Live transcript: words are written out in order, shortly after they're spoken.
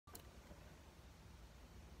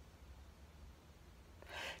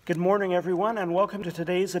Good morning, everyone, and welcome to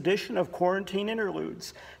today's edition of Quarantine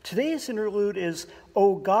Interludes. Today's interlude is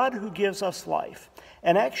O God Who Gives Us Life.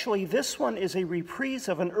 And actually, this one is a reprise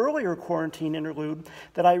of an earlier quarantine interlude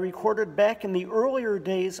that I recorded back in the earlier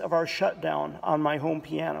days of our shutdown on my home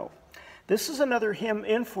piano. This is another hymn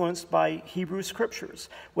influenced by Hebrew Scriptures,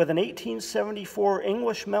 with an 1874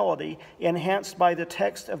 English melody enhanced by the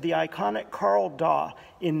text of the iconic Carl Daw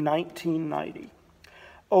in 1990.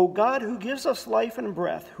 O God, who gives us life and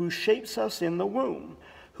breath, who shapes us in the womb,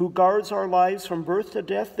 who guards our lives from birth to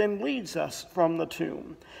death, then leads us from the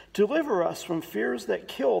tomb. Deliver us from fears that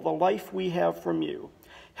kill the life we have from you.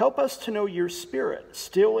 Help us to know your Spirit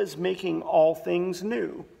still is making all things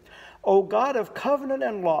new. O God of covenant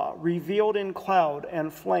and law, revealed in cloud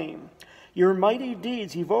and flame, your mighty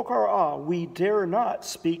deeds evoke our awe. We dare not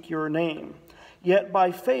speak your name. Yet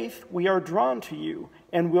by faith we are drawn to you,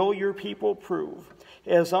 and will your people prove,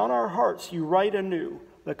 as on our hearts you write anew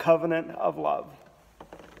the covenant of love.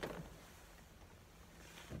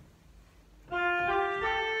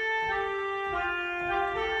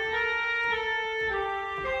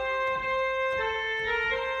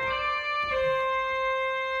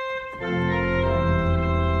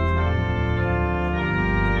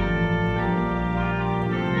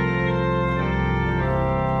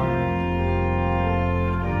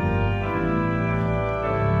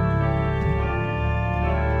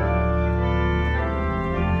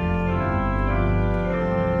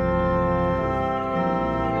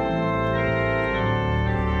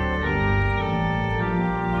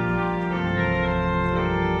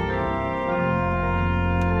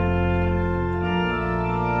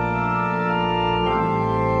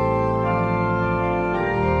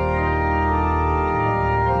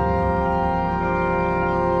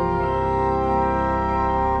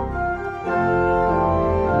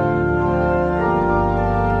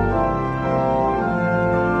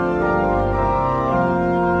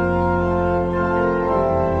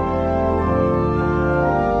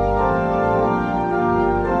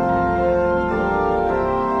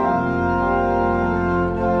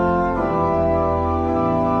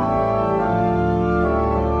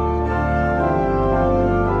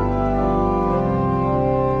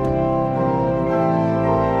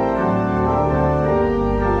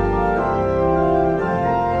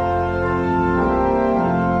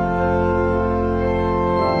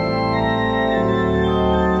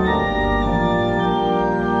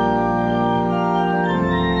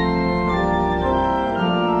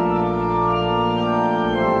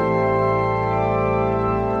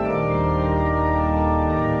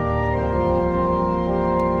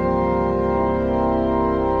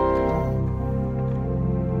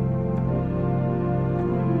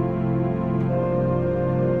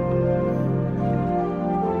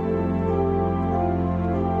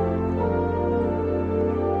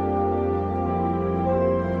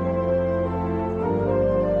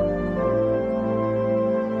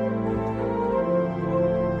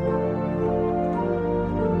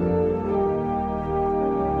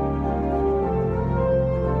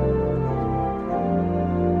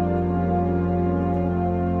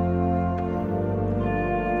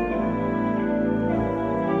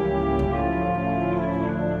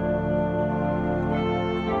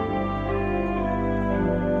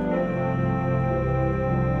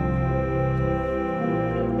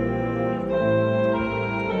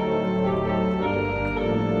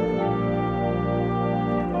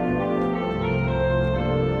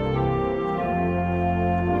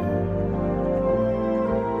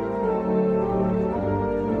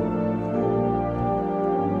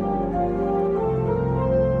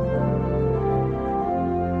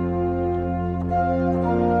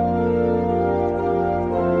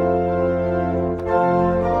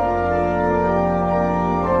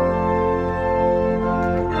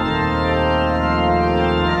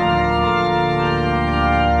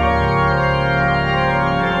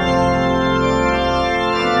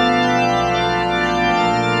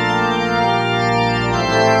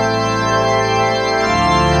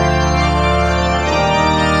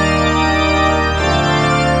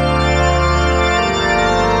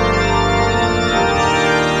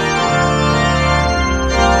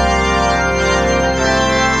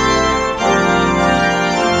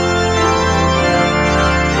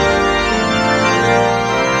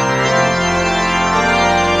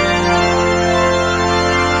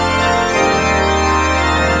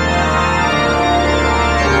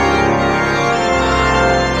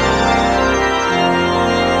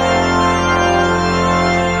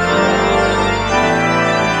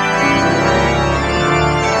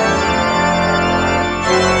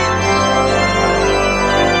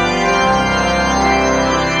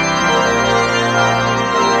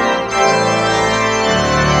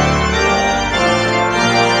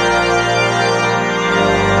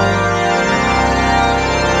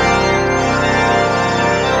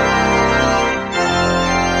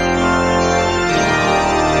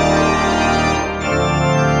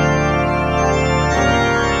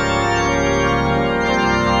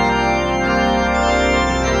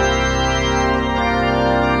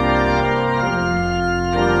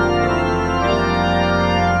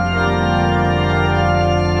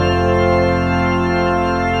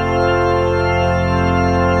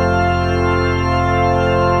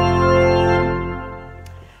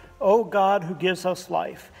 gives us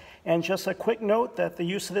life. And just a quick note that the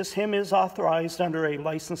use of this hymn is authorized under a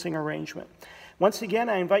licensing arrangement. Once again,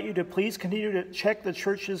 I invite you to please continue to check the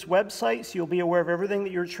church's website so you'll be aware of everything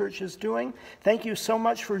that your church is doing. Thank you so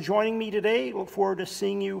much for joining me today. Look forward to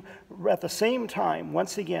seeing you at the same time,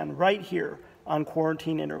 once again, right here on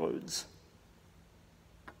Quarantine Interludes.